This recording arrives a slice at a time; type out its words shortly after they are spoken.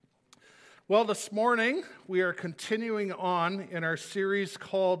Well, this morning we are continuing on in our series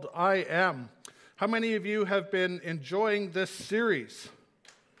called I Am. How many of you have been enjoying this series?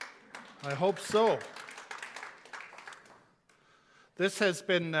 I hope so. This has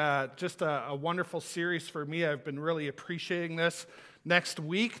been just a wonderful series for me. I've been really appreciating this. Next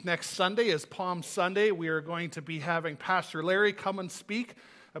week, next Sunday is Palm Sunday. We are going to be having Pastor Larry come and speak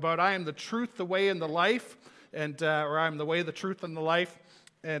about I am the truth, the way, and the life, or I am the way, the truth, and the life.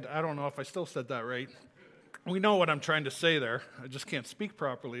 And I don't know if I still said that right. We know what I'm trying to say there. I just can't speak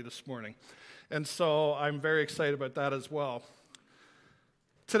properly this morning. And so I'm very excited about that as well.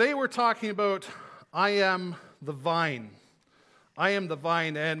 Today we're talking about I am the vine. I am the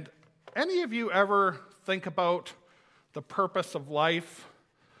vine. And any of you ever think about the purpose of life?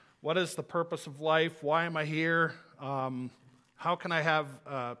 What is the purpose of life? Why am I here? How can I have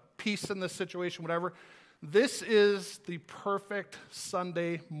peace in this situation, whatever? This is the perfect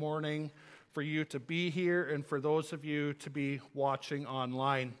Sunday morning for you to be here and for those of you to be watching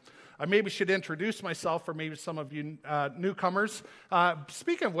online. I maybe should introduce myself for maybe some of you newcomers.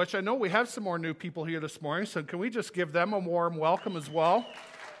 Speaking of which, I know we have some more new people here this morning, so can we just give them a warm welcome as well?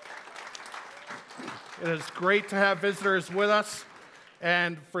 It is great to have visitors with us.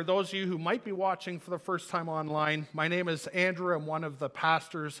 And for those of you who might be watching for the first time online, my name is Andrew. I'm one of the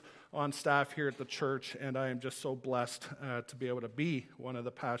pastors on staff here at the church, and I am just so blessed to be able to be one of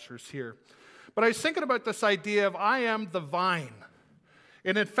the pastors here. But I was thinking about this idea of I am the vine.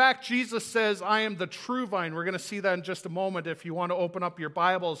 And in fact, Jesus says, I am the true vine. We're going to see that in just a moment. If you want to open up your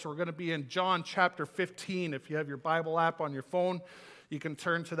Bibles, we're going to be in John chapter 15. If you have your Bible app on your phone, you can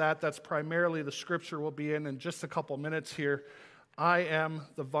turn to that. That's primarily the scripture we'll be in just a couple minutes here. I am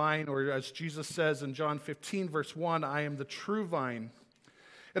the vine, or as Jesus says in John 15, verse 1, I am the true vine.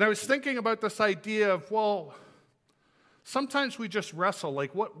 And I was thinking about this idea of, well, sometimes we just wrestle,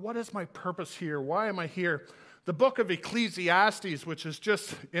 like, what is my purpose here? Why am I here? The book of Ecclesiastes, which is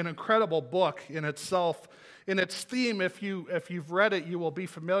just an incredible book in itself, in its theme, if you've read it, you will be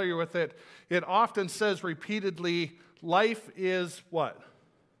familiar with it. It often says repeatedly, life is what?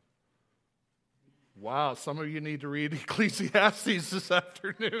 Wow, some of you need to read Ecclesiastes this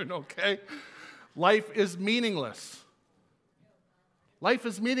afternoon, okay? Life is meaningless. Life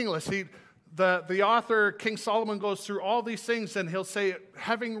is meaningless. The author, King Solomon, goes through all these things, and he'll say,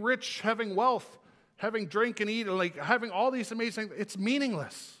 having rich, having wealth, having drink and eat, like having all these amazing, it's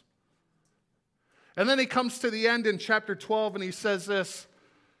meaningless. And then he comes to the end in chapter 12, and he says this.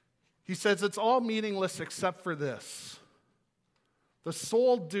 He says, it's all meaningless except for this. The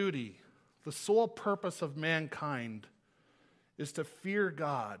sole duty, the sole purpose of mankind is to fear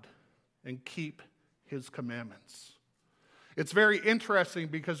God and keep his commandments. It's very interesting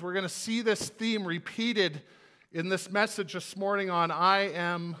because we're going to see this theme repeated in this message this morning on I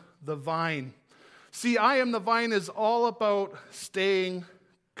am the vine. See, I am the vine is all about staying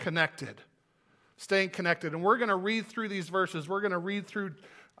connected. Staying connected. And we're going to read through these verses. We're going to read through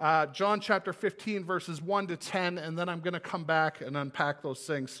John chapter 15, verses 1 to 10, and then I'm going to come back and unpack those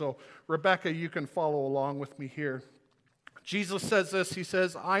things. So, Rebecca, you can follow along with me here. Jesus says this. He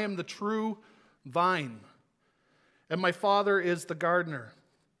says, I am the true vine, and my Father is the gardener.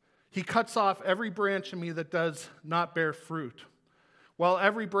 He cuts off every branch in me that does not bear fruit, while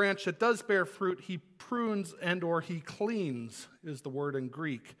every branch that does bear fruit, he prunes or he cleans, is the word in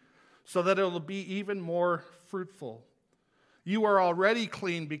Greek, so that it will be even more fruitful. You are already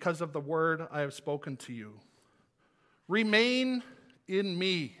clean because of the word I have spoken to you. Remain in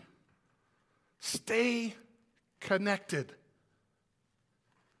me. Stay connected.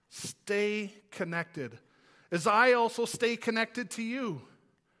 Stay connected. As I also stay connected to you.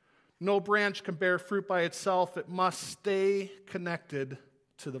 No branch can bear fruit by itself. It must stay connected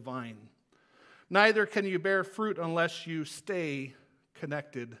to the vine. Neither can you bear fruit unless you stay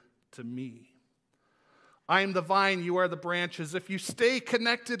connected to me. I am the vine, you are the branches. If you stay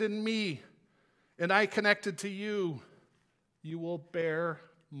connected in me and I connected to you, you will bear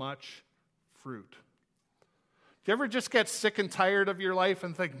much fruit. Do you ever just get sick and tired of your life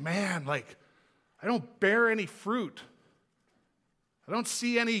and think, man, I don't bear any fruit. I don't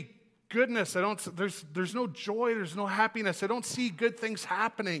see any goodness. There's no joy, there's no happiness. I don't see good things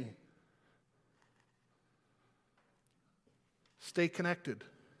happening. Stay connected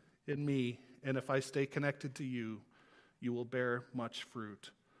in me. And if I stay connected to you, you will bear much fruit.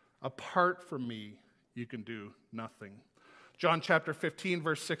 Apart from me, you can do nothing. John chapter 15,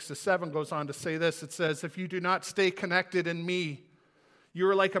 verse 6 to 7 goes on to say this. It says, if you do not stay connected in me, you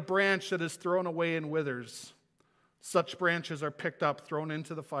are like a branch that is thrown away and withers. Such branches are picked up, thrown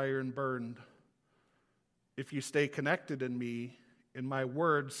into the fire, and burned. If you stay connected in me, and my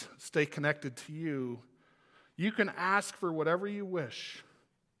words stay connected to you, you can ask for whatever you wish,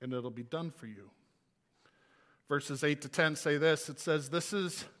 and it'll be done for you. Verses 8 to 10 say this. It says, "This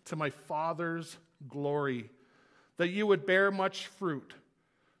is to my Father's glory, that you would bear much fruit,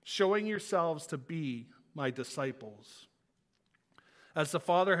 showing yourselves to be my disciples. As the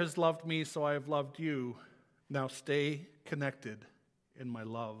Father has loved me, so I have loved you. Now stay connected in my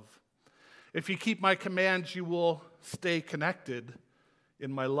love. If you keep my commands, you will stay connected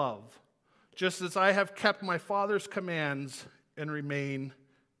in my love, just as I have kept my Father's commands and remain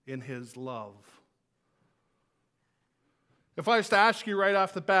in his love." If I was to ask you right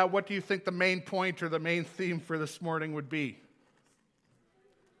off the bat, what do you think the main point or the main theme for this morning would be?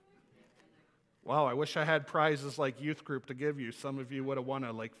 Wow, I wish I had prizes like youth group to give you. Some of you would have won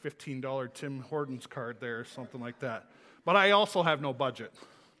a $15 Tim Hortons card there or something like that. But I also have no budget.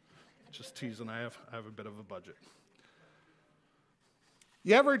 Just teasing, I have a bit of a budget.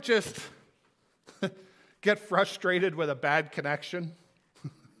 You ever just get frustrated with a bad connection?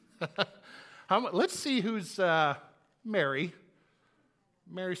 Let's see who's Mary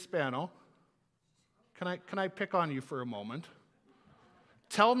Spano. Can I pick on you for a moment?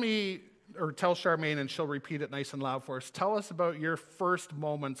 Tell me, or tell Charmaine, and she'll repeat it nice and loud for us. Tell us about your first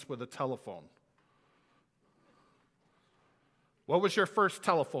moments with a telephone. What was your first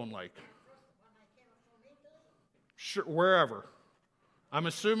telephone like? Sure, wherever. I'm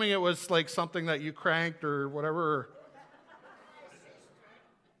assuming it was like something that you cranked or whatever.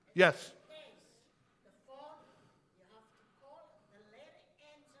 Yes.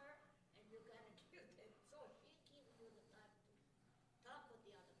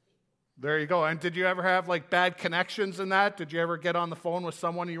 There you go. And did you ever have bad connections in that? Did you ever get on the phone with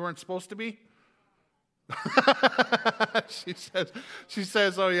someone you weren't supposed to be? She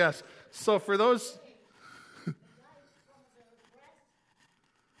says, oh yes. So for those...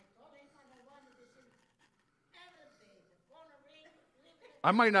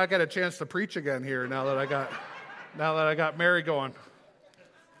 I might not get a chance to preach again here now that I got Mary going.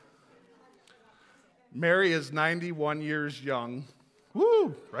 Mary is 91 years young.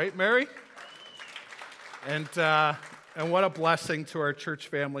 Woo! Right, Mary? And what a blessing to our church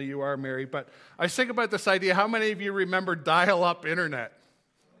family you are, Mary. But I think about this idea. How many of you remember dial-up internet?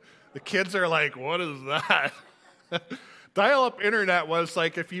 The kids are like, what is that? Dial-up internet was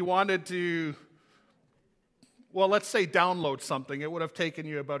like if you wanted to, well, let's say download something, it would have taken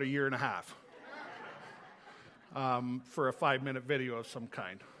you about a year and a half for a 5-minute video of some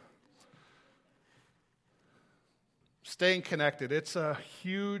kind. Staying connected, it's a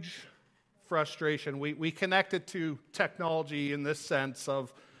huge frustration. We connect it to technology in this sense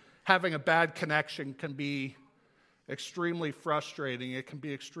of having a bad connection can be extremely frustrating. It can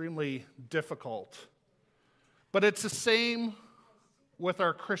be extremely difficult. But it's the same with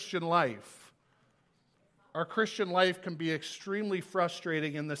our Christian life. Our Christian life can be extremely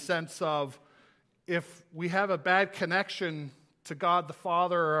frustrating in the sense of if we have a bad connection to God the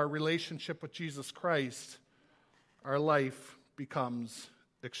Father or our relationship with Jesus Christ, our life becomes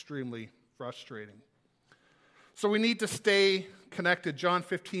extremely frustrating. So we need to stay connected. John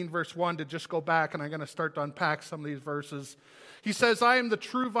 15, verse 1, to just go back, and I'm going to start to unpack some of these verses. He says, I am the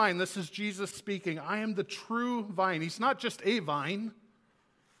true vine. This is Jesus speaking. I am the true vine. He's not just a vine.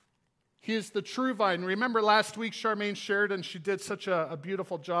 He is the true vine. Remember last week Charmaine shared, and she did such a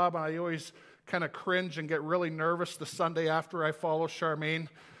beautiful job, and I always kind of cringe and get really nervous the Sunday after I follow Charmaine,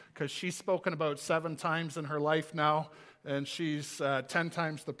 because she's spoken about 7 times in her life now, and she's 10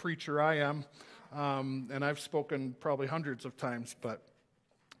 times the preacher I am. And I've spoken probably hundreds of times, but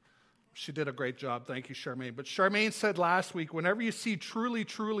she did a great job. Thank you, Charmaine. But Charmaine said last week, whenever you see truly,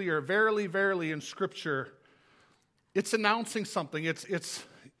 truly, or verily, verily in Scripture, it's announcing something. It's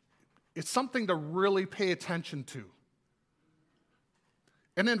something to really pay attention to.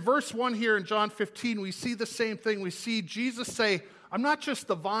 And in verse 1 here in John 15, we see the same thing. We see Jesus say, I'm not just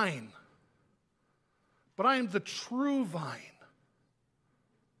the vine, but I am the true vine.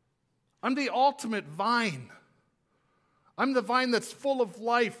 I'm the ultimate vine. I'm the vine that's full of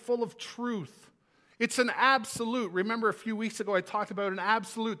life, full of truth. It's an absolute. Remember a few weeks ago I talked about an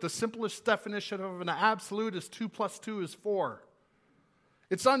absolute. The simplest definition of an absolute is 2 + 2 is 4.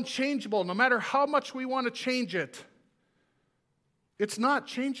 It's unchangeable. No matter how much we want to change it, it's not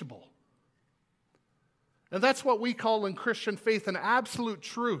changeable. And that's what we call in Christian faith an absolute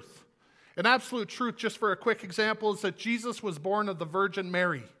truth. An absolute truth, just for a quick example, is that Jesus was born of the Virgin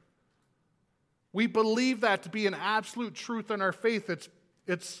Mary. We believe that to be an absolute truth in our faith.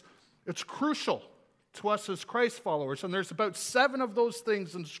 It's crucial to us as Christ followers. And there's about 7 of those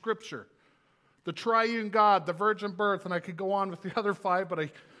things in Scripture the triune God, the virgin birth, and I could go on with the other 5, but I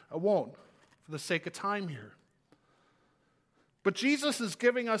won't for the sake of time here. But Jesus is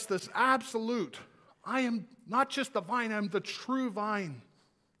giving us this absolute, I am not just the vine, I'm the true vine.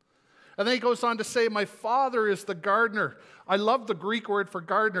 And then he goes on to say, my Father is the gardener. I love the Greek word for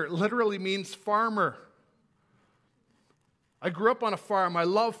gardener. It literally means farmer. I grew up on a farm. I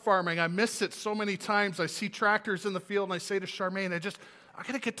love farming. I miss it so many times. I see tractors in the field, and I say to Charmaine, I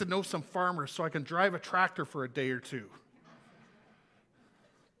got to get to know some farmers so I can drive a tractor for a day or two.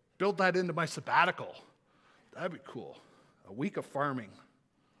 Build that into my sabbatical. That'd be cool. A week of farming.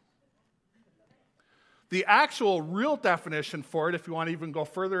 The actual real definition for it, if you want to even go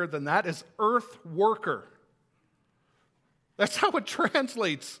further than that, is earth worker. That's how it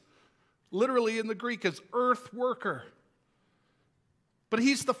translates literally in the Greek, is earth worker. But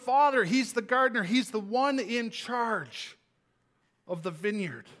he's the Father, he's the gardener, he's the one in charge of the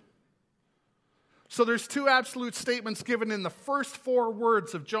vineyard. So there's 2 absolute statements given in the first 4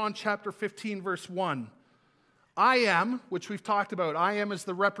 words of John chapter 15, verse 1. I am, which we've talked about, I am is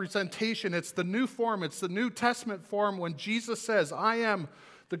the representation. It's the new form. It's the New Testament form when Jesus says, I am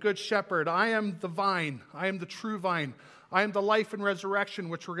the good shepherd. I am the vine. I am the true vine. I am the life and resurrection,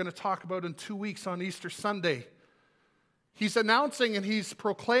 which we're going to talk about in 2 weeks on Easter Sunday. He's announcing and he's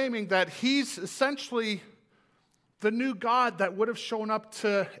proclaiming that he's essentially the new God that would have shown up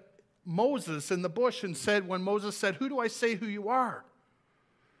to Moses in the bush and said, when Moses said, who do I say who you are?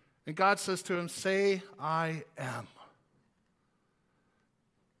 And God says to him, say, I am.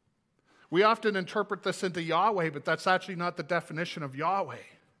 We often interpret this into Yahweh, but that's actually not the definition of Yahweh.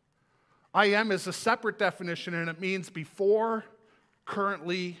 I am is a separate definition, and it means before,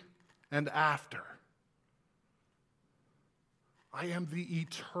 currently, and after. I am the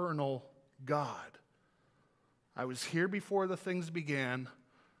eternal God. I was here before the things began.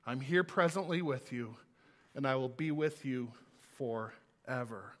 I'm here presently with you, and I will be with you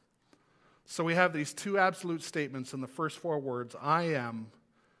forever. So we have these 2 absolute statements in the first 4 words, I am,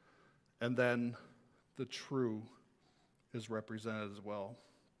 and then the true is represented as well.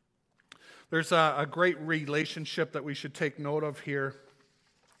 There's a great relationship that we should take note of here.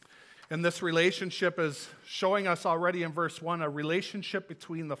 And this relationship is showing us already in verse 1 a relationship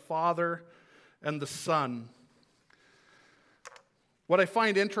between the Father and the Son. What I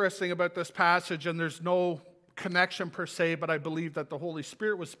find interesting about this passage, and there's no connection per se, but I believe that the Holy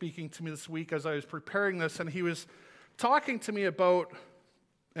Spirit was speaking to me this week as I was preparing this, and he was talking to me about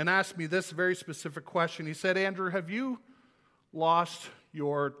and asked me this very specific question. He said, Andrew, have you lost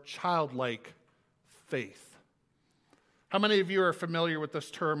your childlike faith? How many of you are familiar with this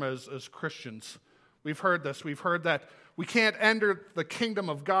term as Christians? We've heard this. We've heard that we can't enter the kingdom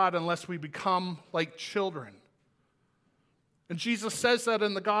of God unless we become like children. And Jesus says that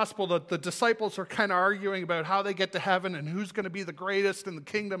in the gospel, that the disciples are kind of arguing about how they get to heaven and who's going to be the greatest in the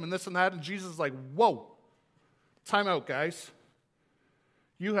kingdom and this and that. And Jesus is like, whoa, time out, guys.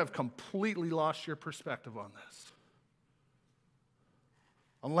 You have completely lost your perspective on this.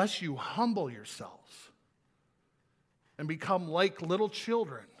 Unless you humble yourselves and become like little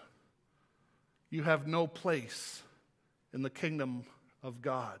children, you have no place in the kingdom of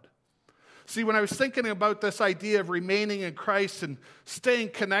God. See, when I was thinking about this idea of remaining in Christ and staying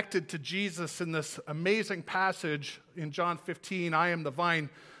connected to Jesus in this amazing passage in John 15, I am the vine,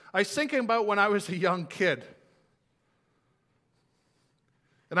 I was thinking about when I was a young kid.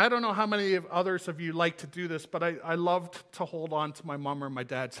 And I don't know how many of others of you like to do this, but I loved to hold on to my mom or my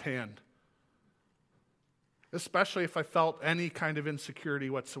dad's hand, especially if I felt any kind of insecurity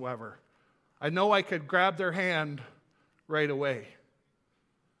whatsoever. I know I could grab their hand right away.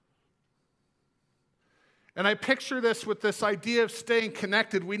 And I picture this with this idea of staying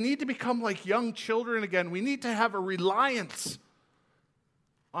connected. We need to become like young children again. We need to have a reliance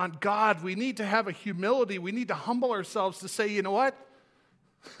on God. We need to have a humility. We need to humble ourselves to say, you know what?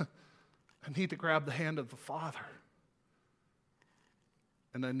 I need to grab the hand of the Father.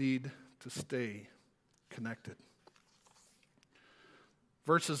 And I need to stay connected.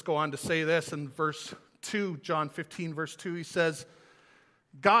 Verses go on to say this in verse 2, John 15, verse 2, he says,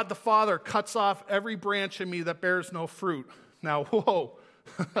 God the Father cuts off every branch in me that bears no fruit. Now, whoa,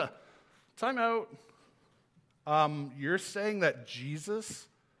 time out. You're saying that Jesus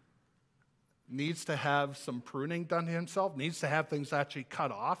needs to have some pruning done to himself, needs to have things actually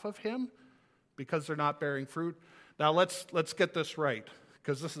cut off of him because they're not bearing fruit? Now, let's get this right,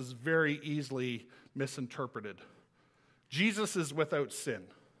 because this is very easily misinterpreted. Jesus is without sin.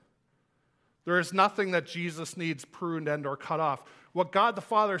 There is nothing that Jesus needs pruned and or cut off. What God the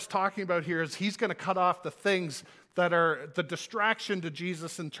Father is talking about here is he's going to cut off the things that are the distraction to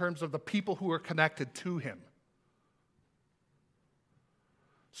Jesus in terms of the people who are connected to him.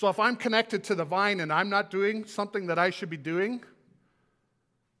 So if I'm connected to the vine and I'm not doing something that I should be doing,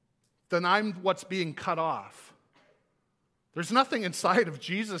 then I'm what's being cut off. There's nothing inside of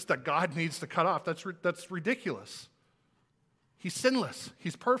Jesus that God needs to cut off. That's ridiculous. He's sinless.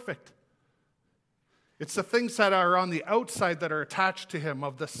 He's perfect. It's the things that are on the outside that are attached to him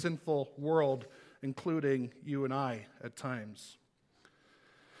of the sinful world, including you and I at times.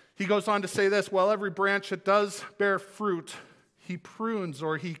 He goes on to say this, while every branch that does bear fruit, he prunes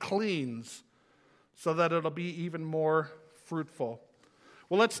or he cleans so that it'll be even more fruitful.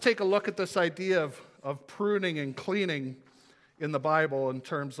 Well, let's take a look at this idea of pruning and cleaning in the Bible in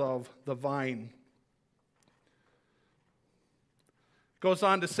terms of the vine. It goes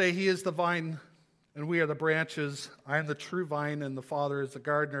on to say, he is the vine and we are the branches. I am the true vine and the Father is the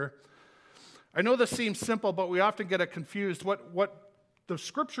gardener. I know this seems simple, but we often get it confused. What the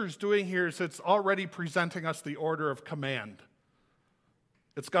Scripture is doing here is it's already presenting us the order of command.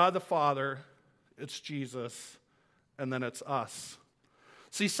 It's God the Father, it's Jesus, and then it's us.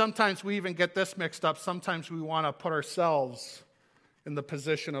 See, sometimes we even get this mixed up. Sometimes we want to put ourselves in the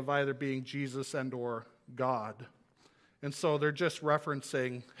position of either being Jesus and or God. And so they're just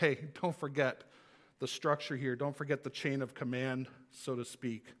referencing, hey, don't forget the structure here. Don't forget the chain of command, so to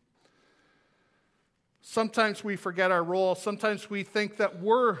speak. Sometimes we forget our role. Sometimes we think that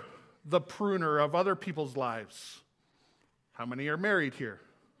we're the pruner of other people's lives. How many are married here?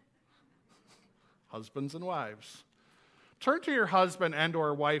 Husbands and wives. Turn to your husband and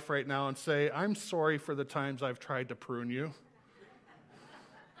or wife right now and say, I'm sorry for the times I've tried to prune you.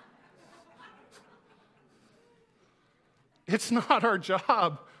 It's not our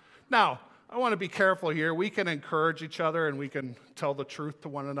job. Now, I want to be careful here. We can encourage each other and we can tell the truth to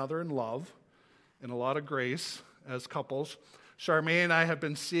one another in love and a lot of grace as couples. Charmaine and I have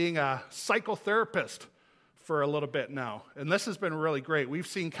been seeing a psychotherapist for a little bit now, and this has been really great. We've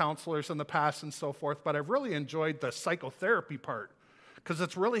seen counselors in the past and so forth, but I've really enjoyed the psychotherapy part because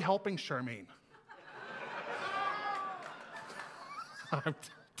it's really helping Charmaine.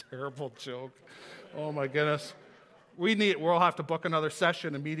 Terrible joke. Oh my goodness. We'll have to book another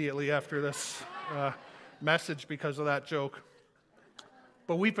session immediately after this message because of that joke.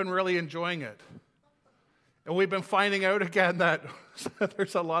 But we've been really enjoying it. And we've been finding out again that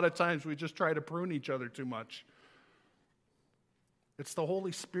there's a lot of times we just try to prune each other too much. It's the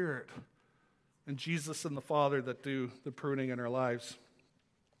Holy Spirit and Jesus and the Father that do the pruning in our lives.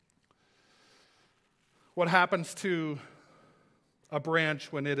 What happens to a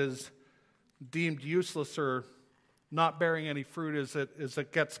branch when it is deemed useless or not bearing any fruit is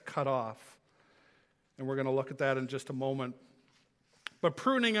it gets cut off. And we're going to look at that in just a moment. But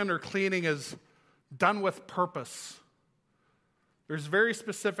pruning and or cleaning is done with purpose. There's very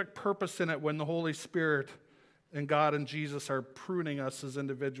specific purpose in it when the Holy Spirit and God and Jesus are pruning us as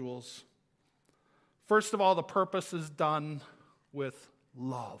individuals. First of all, the purpose is done with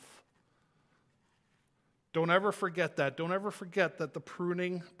love. Don't ever forget that. Don't ever forget that the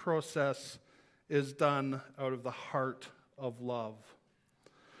pruning process is done out of the heart of love.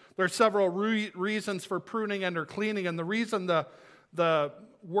 There are several reasons for pruning and or cleaning, and the reason the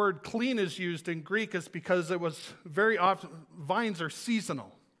word clean is used in Greek is because it was very often, vines are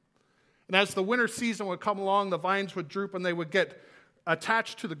seasonal. And as the winter season would come along, the vines would droop and they would get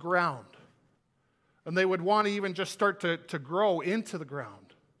attached to the ground. And they would want to even just start to grow into the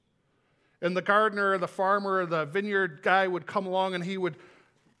ground. And the gardener, the farmer, the vineyard guy would come along and he would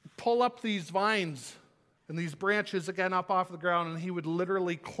pull up these vines and these branches again up off the ground, and he would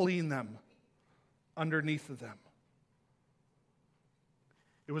literally clean them underneath of them.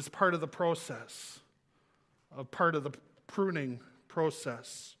 It was part of the process, part of the pruning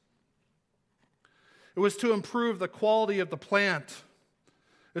process. It was to improve the quality of the plant.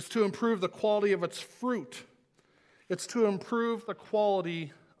 It's to improve the quality of its fruit. It's to improve the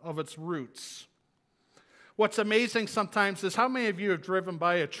quality of its roots. What's amazing sometimes is how many of you have driven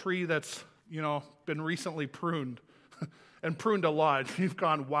by a tree that's, been recently pruned and pruned a lot. You've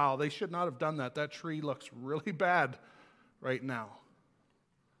gone, wow, they should not have done that. That tree looks really bad right now.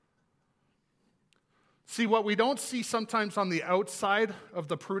 See, what we don't see sometimes on the outside of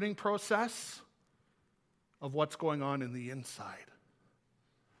the pruning process of what's going on in the inside.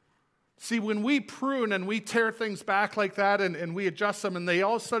 See, when we prune and we tear things back like that and we adjust them and they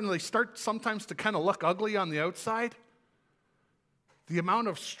all suddenly start sometimes to kind of look ugly on the outside, the amount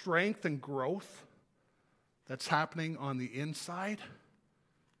of strength and growth that's happening on the inside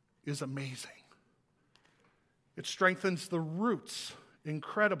is amazing. It strengthens the roots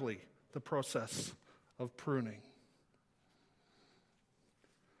incredibly, the process of pruning.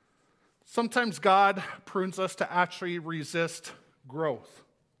 Sometimes God prunes us to actually resist growth.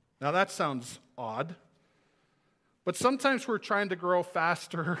 Now that sounds odd, but sometimes we're trying to grow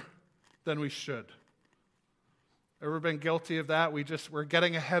faster than we should. Ever been guilty of that? We're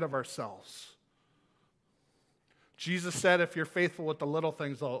getting ahead of ourselves. Jesus said, if you're faithful with the little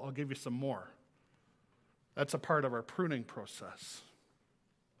things, I'll give you some more. That's a part of our pruning process.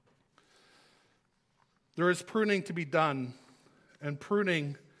 There is pruning to be done, and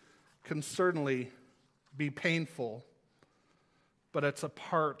pruning can certainly be painful, but it's a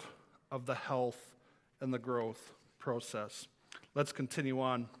part of the health and the growth process. Let's continue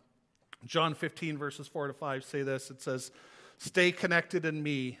on. John 15, verses 4-5 say this. It says, stay connected in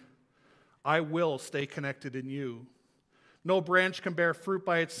me. I will stay connected in you. No branch can bear fruit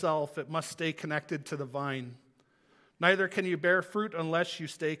by itself. It must stay connected to the vine. Neither can you bear fruit unless you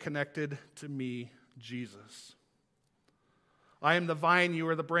stay connected to me, Jesus. I am the vine, you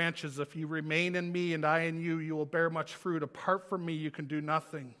are the branches. If you remain in me and I in you, you will bear much fruit. Apart from me, you can do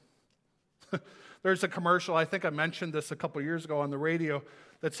nothing. There's a commercial, I think I mentioned this a couple years ago on the radio,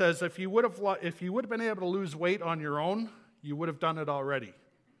 that says if you would have been able to lose weight on your own, you would have done it already.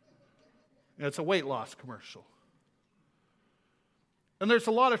 And it's a weight loss commercial. And there's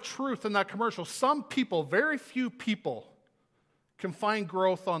a lot of truth in that commercial. Some people, very few people, can find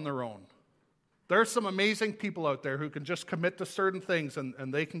growth on their own. There are some amazing people out there who can just commit to certain things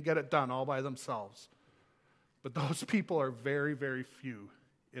and they can get it done all by themselves. But those people are very, very few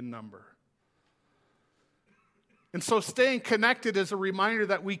in number. And so staying connected is a reminder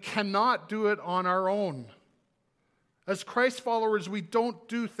that we cannot do it on our own. As Christ followers, we don't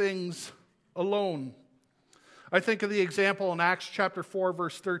do things alone. I think of the example in Acts chapter 4,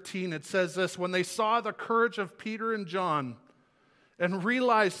 verse 13. It says this, when they saw the courage of Peter and John and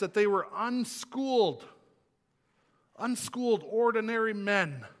realized that they were unschooled, ordinary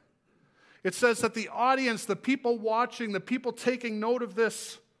men, it says that the audience, the people watching, the people taking note of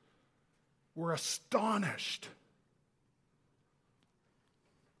this were astonished.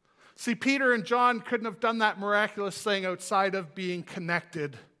 See, Peter and John couldn't have done that miraculous thing outside of being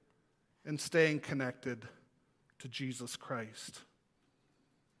connected and staying connected to Jesus Christ.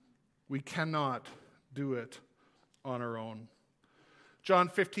 We cannot do it on our own. John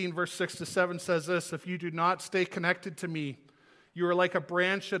 15, verse 6-7 says this, if you do not stay connected to me, you are like a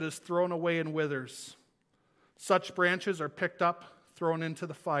branch that is thrown away and withers. Such branches are picked up, thrown into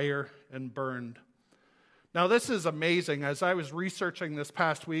the fire, and burned. Now this is amazing. As I was researching this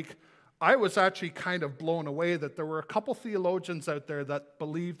past week, I was actually kind of blown away that there were a couple theologians out there that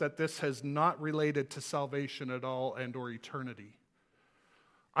believe that this has not related to salvation at all and or eternity.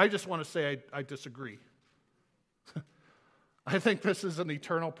 I just want to say I disagree. I think this is an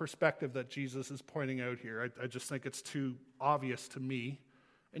eternal perspective that Jesus is pointing out here. I just think it's too obvious to me,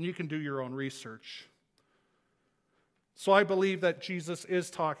 and you can do your own research. So I believe that Jesus is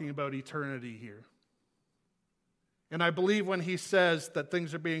talking about eternity here. And I believe when he says that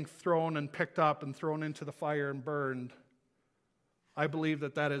things are being thrown and picked up and thrown into the fire and burned, I believe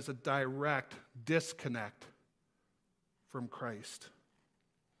that that is a direct disconnect from Christ.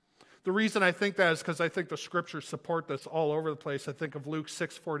 The reason I think that is because I think the scriptures support this all over the place. I think of Luke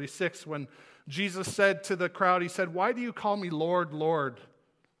 6:46 when Jesus said to the crowd, he said, why do you call me Lord, Lord,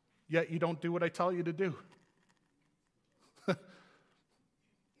 yet you don't do what I tell you to do?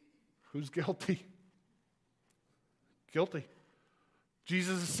 Who's guilty? Guilty.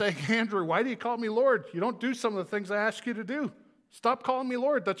 Jesus is saying, Andrew, why do you call me Lord? You don't do some of the things I ask you to do. Stop calling me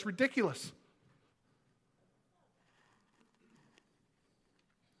Lord. That's ridiculous.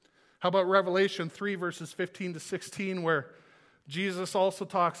 How about Revelation 3, verses 15-16, where Jesus also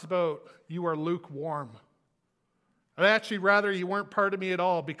talks about you are lukewarm. I'd actually rather you weren't part of me at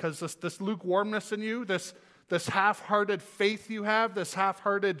all, because this lukewarmness in you, this half-hearted faith you have, this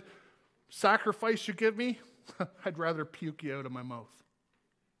half-hearted sacrifice you give me, I'd rather puke you out of my mouth.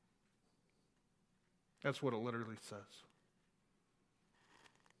 That's what it literally says.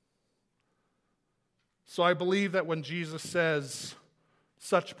 So I believe that when Jesus says,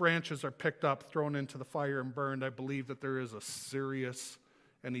 such branches are picked up, thrown into the fire and burned, I believe that there is a serious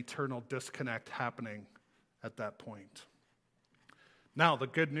and eternal disconnect happening at that point. Now, the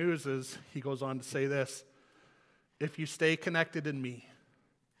good news is, he goes on to say this, if you stay connected in me,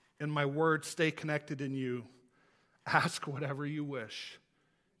 and my words stay connected in you, ask whatever you wish,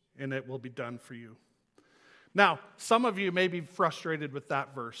 and it will be done for you. Now, some of you may be frustrated with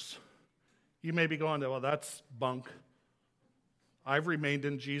that verse. You may be going, well, that's bunk. I've remained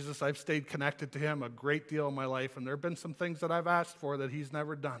in Jesus. I've stayed connected to him a great deal in my life, and there have been some things that I've asked for that he's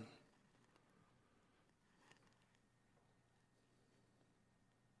never done.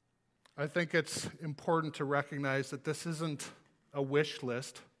 I think it's important to recognize that this isn't a wish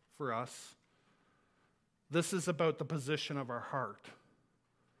list for us. This is about the position of our heart.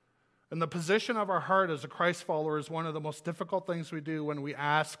 And the position of our heart as a Christ follower is one of the most difficult things we do when we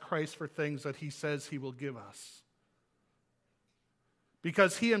ask Christ for things that he says he will give us.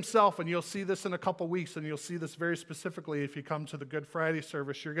 Because he himself, and you'll see this in a couple weeks, and you'll see this very specifically if you come to the Good Friday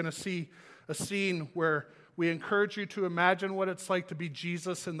service, you're going to see a scene where we encourage you to imagine what it's like to be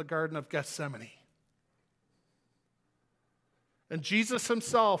Jesus in the Garden of Gethsemane. And Jesus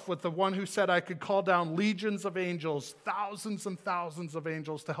himself, with the one who said, I could call down legions of angels, thousands and thousands of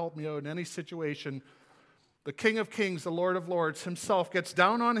angels to help me out in any situation, the King of Kings, the Lord of Lords himself gets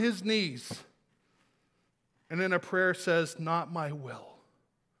down on his knees and in a prayer says, not my will,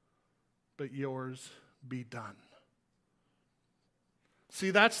 but yours be done. See,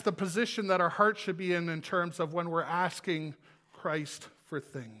 that's the position that our heart should be in terms of when we're asking Christ for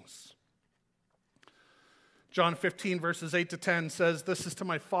things. John 15, verses 8 to 10 says, this is to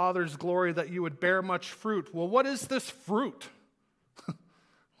my Father's glory that you would bear much fruit. Well, what is this fruit?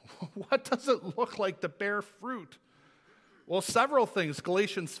 What does it look like to bear fruit? Well, several things.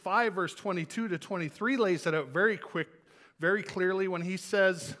 Galatians 5, verse 22 to 23 lays it out very clearly when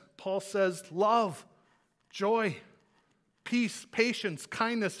Paul says, love, joy, peace, patience,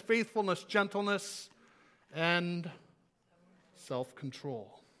 kindness, faithfulness, gentleness, and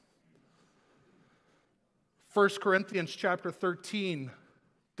self-control. 1 Corinthians chapter 13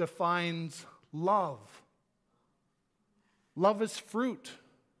 defines love. Love is fruit.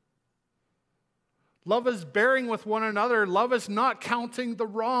 Love is bearing with one another. Love is not counting the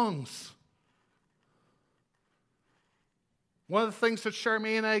wrongs. One of the things that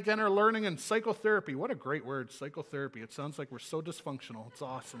Charmaine and I, again, are learning in psychotherapy. What a great word, psychotherapy. It sounds like we're so dysfunctional. It's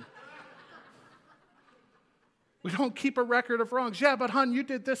awesome. We don't keep a record of wrongs. Yeah, but hon, you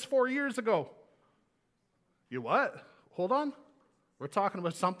did this 4 years ago. You what? Hold on. We're talking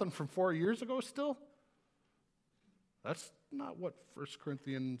about something from 4 years ago still? That's not what 1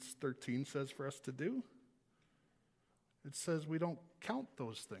 Corinthians 13 says for us to do. It says we don't count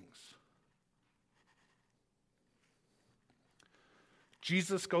those things.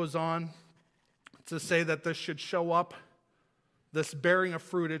 Jesus goes on to say that this should show up, this bearing of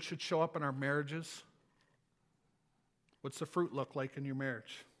fruit, it should show up in our marriages. What's the fruit look like in your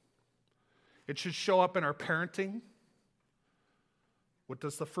marriage? It should show up in our parenting. What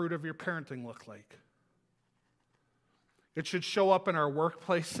does the fruit of your parenting look like? It should show up in our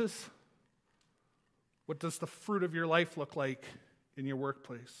workplaces. What does the fruit of your life look like in your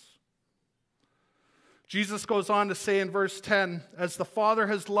workplace? Jesus goes on to say in verse 10, as the Father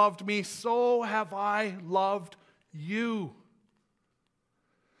has loved me, so have I loved you.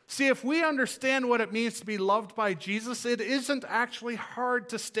 See, if we understand what it means to be loved by Jesus, it isn't actually hard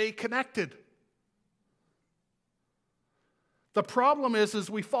to stay connected. The problem is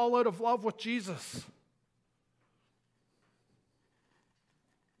we fall out of love with Jesus.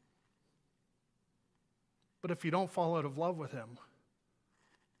 But if you don't fall out of love with him,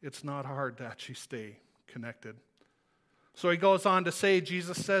 it's not hard to actually stay connected. So he goes on to say,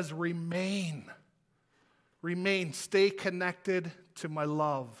 Jesus says, remain. Remain, stay connected to my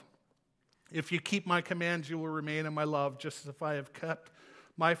love. If you keep my commands, you will remain in my love, just as if I have kept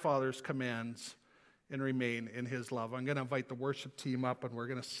my Father's commands and remain in his love. I'm going to invite the worship team up, and we're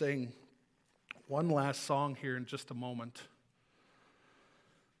going to sing one last song here in just a moment.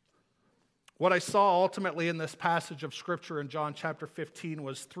 What I saw ultimately in this passage of Scripture in John chapter 15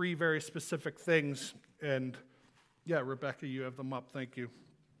 was three very specific things. And yeah, Rebecca, you have them up. Thank you.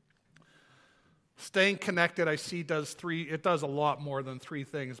 Staying connected, I see, does a lot more than three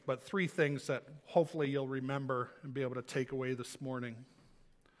things, but three things that hopefully you'll remember and be able to take away this morning.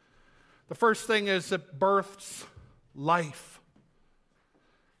 The first thing is it births life.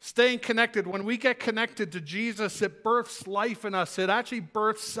 Staying connected, when we get connected to Jesus, it births life in us. It actually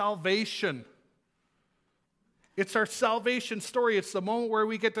births salvation. It's our salvation story. It's the moment where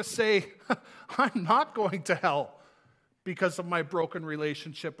we get to say, I'm not going to hell because of my broken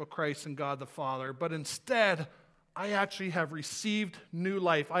relationship with Christ and God the Father, but instead, I actually have received new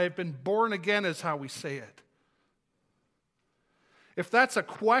life. I have been born again, is how we say it. If that's a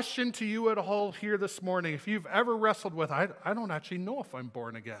question to you at all here this morning, if you've ever wrestled with, I don't actually know if I'm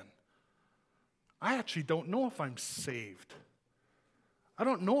born again. I actually don't know if I'm saved. I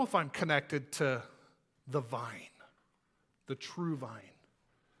don't know if I'm connected to the vine, the true vine.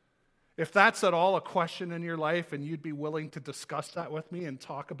 If that's at all a question in your life and you'd be willing to discuss that with me and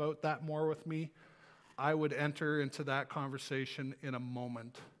talk about that more with me, I would enter into that conversation in a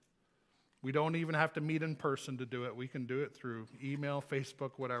moment. We don't even have to meet in person to do it. We can do it through email,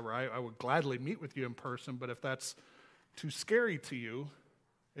 Facebook, whatever. I would gladly meet with you in person, but if that's too scary to you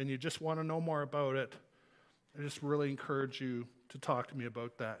and you just want to know more about it, I just really encourage you to talk to me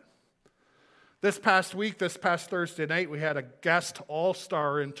about that. This past week, this past Thursday night, we had a guest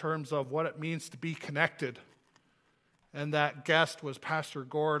all-star in terms of what it means to be connected. And that guest was Pastor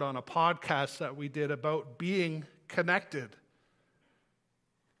Gord on a podcast that we did about being connected.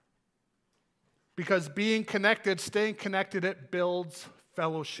 Because being connected, staying connected, it builds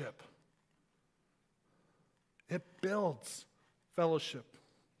fellowship. It builds fellowship.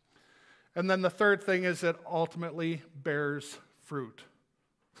 And then the third thing is it ultimately bears fruit.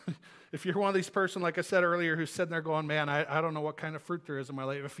 If you're one of these person, like I said earlier, who's sitting there going, man, I don't know what kind of fruit there is in my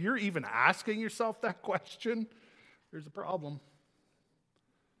life. If you're even asking yourself that question, there's a problem.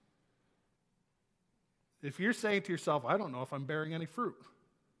 If you're saying to yourself, I don't know if I'm bearing any fruit,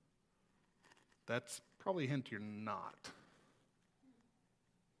 that's probably a hint you're not.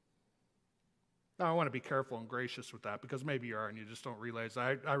 Now, I want to be careful and gracious with that because maybe you are and you just don't realize.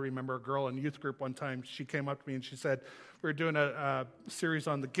 I remember a girl in youth group one time, she came up to me and she said, we were doing a series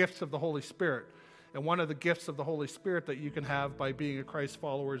on the gifts of the Holy Spirit. And one of the gifts of the Holy Spirit that you can have by being a Christ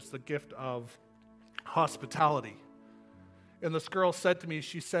follower is the gift of hospitality. And this girl said to me,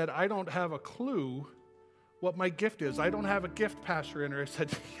 she said, I don't have a clue what my gift is. I don't have a gift, Pastor Ender. I said,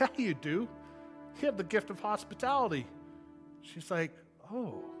 yeah, you do. You have the gift of hospitality. She's like,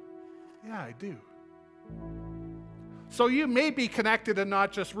 oh, yeah, I do. So you may be connected and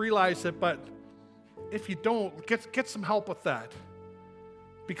not just realize it, but if you don't, get some help with that.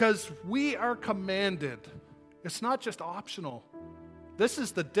 Because we are commanded. It's not just optional. This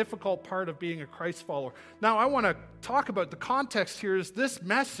is the difficult part of being a Christ follower. Now, I want to talk about the context here is this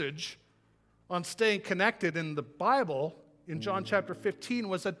message on staying connected in the Bible in John chapter 15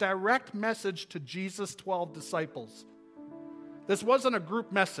 was a direct message to Jesus' 12 disciples. This wasn't a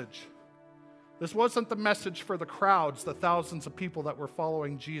group message. This wasn't the message for the crowds, the thousands of people that were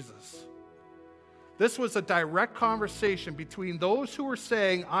following Jesus. This was a direct conversation between those who were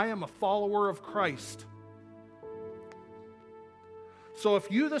saying, I am a follower of Christ. So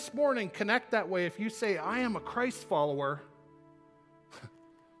if you this morning connect that way, if you say, I am a Christ follower,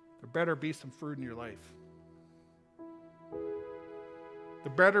 there better be some fruit in your life.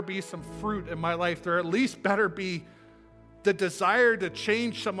 There better be some fruit in my life. There at least better be the desire to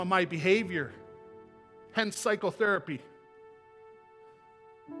change some of my behavior. Hence psychotherapy.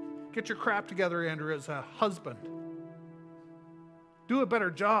 Get your crap together, Andrew, as a husband. Do a better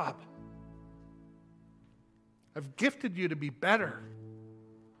job. I've gifted you to be better.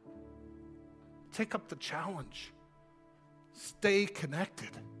 Take up the challenge. Stay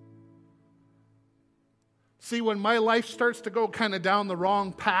connected. See, when my life starts to go kind of down the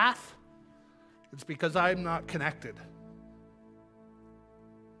wrong path, it's because I'm not connected.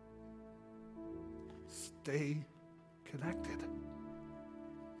 Stay connected.